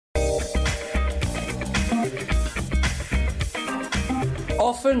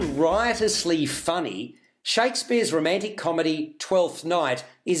Often riotously funny, Shakespeare's romantic comedy Twelfth Night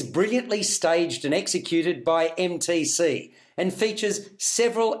is brilliantly staged and executed by MTC and features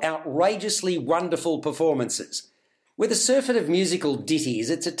several outrageously wonderful performances. With a surfeit of musical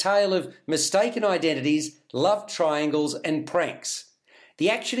ditties, it's a tale of mistaken identities, love triangles and pranks. The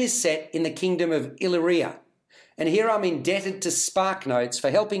action is set in the kingdom of Illyria, and here I'm indebted to SparkNotes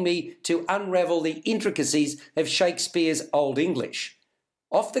for helping me to unravel the intricacies of Shakespeare's Old English.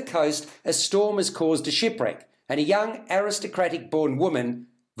 Off the coast, a storm has caused a shipwreck, and a young aristocratic-born woman,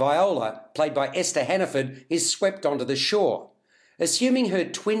 Viola, played by Esther Hannaford, is swept onto the shore. Assuming her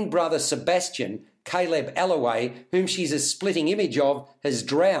twin brother Sebastian, Caleb Alloway, whom she's a splitting image of, has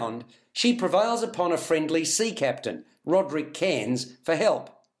drowned, she prevails upon a friendly sea captain, Roderick Cairns, for help.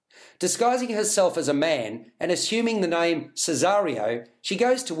 Disguising herself as a man and assuming the name Cesario, she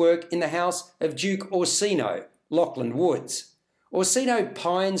goes to work in the house of Duke Orsino, Lachlan Woods. Orsino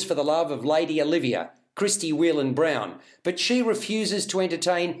pines for the love of Lady Olivia, Christy Whelan Brown, but she refuses to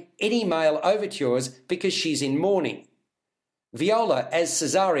entertain any male overtures because she's in mourning. Viola, as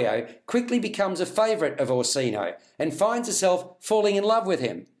Cesario, quickly becomes a favourite of Orsino and finds herself falling in love with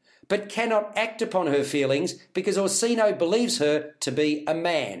him, but cannot act upon her feelings because Orsino believes her to be a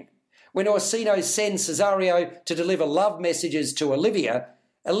man. When Orsino sends Cesario to deliver love messages to Olivia,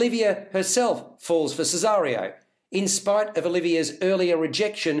 Olivia herself falls for Cesario, in spite of Olivia's earlier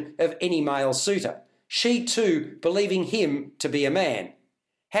rejection of any male suitor, she too believing him to be a man.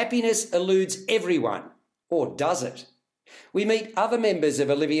 Happiness eludes everyone, or does it? We meet other members of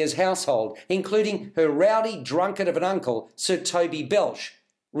Olivia's household, including her rowdy drunkard of an uncle, Sir Toby Belch,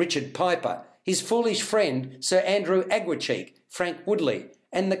 Richard Piper, his foolish friend, Sir Andrew Aguacheek, Frank Woodley,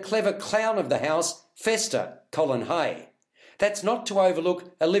 and the clever clown of the house, Fester, Colin Hay. That's not to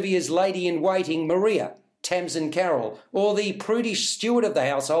overlook Olivia's lady-in-waiting, Maria, Tamsin Carroll, or the prudish steward of the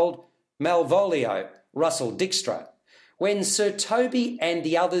household, Malvolio, Russell Dykstra. When Sir Toby and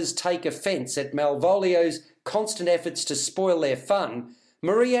the others take offence at Malvolio's constant efforts to spoil their fun,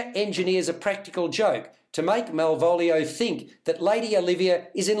 Maria engineers a practical joke to make Malvolio think that Lady Olivia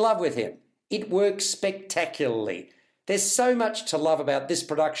is in love with him. It works spectacularly. There's so much to love about this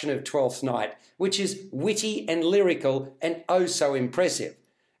production of Twelfth Night, which is witty and lyrical and oh so impressive.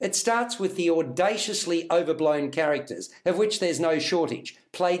 It starts with the audaciously overblown characters, of which there's no shortage,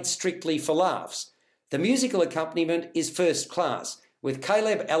 played strictly for laughs. The musical accompaniment is first class, with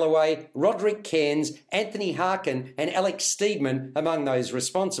Caleb Alloway, Roderick Cairns, Anthony Harkin and Alex Steedman among those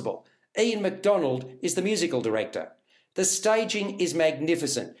responsible. Ian MacDonald is the musical director. The staging is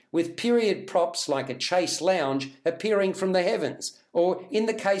magnificent, with period props like a chase lounge appearing from the heavens, or, in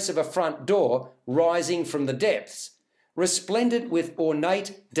the case of a front door, rising from the depths. Resplendent with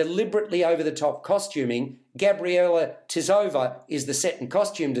ornate, deliberately over-the-top costuming, Gabriela Tizova is the set and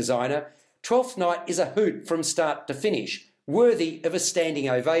costume designer. Twelfth Night is a hoot from start to finish, worthy of a standing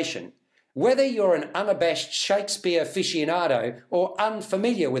ovation. Whether you're an unabashed Shakespeare aficionado or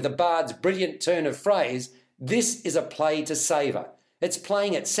unfamiliar with the bard's brilliant turn of phrase, this is a play to savour. It's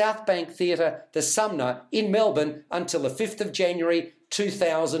playing at South Bank Theatre, the Sumner, in Melbourne until the 5th of January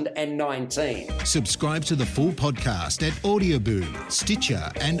 2019. Subscribe to the full podcast at Audioboom, Stitcher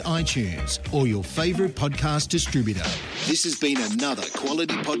and iTunes, or your favourite podcast distributor. This has been another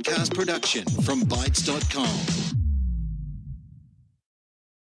quality podcast production from Bytes.com.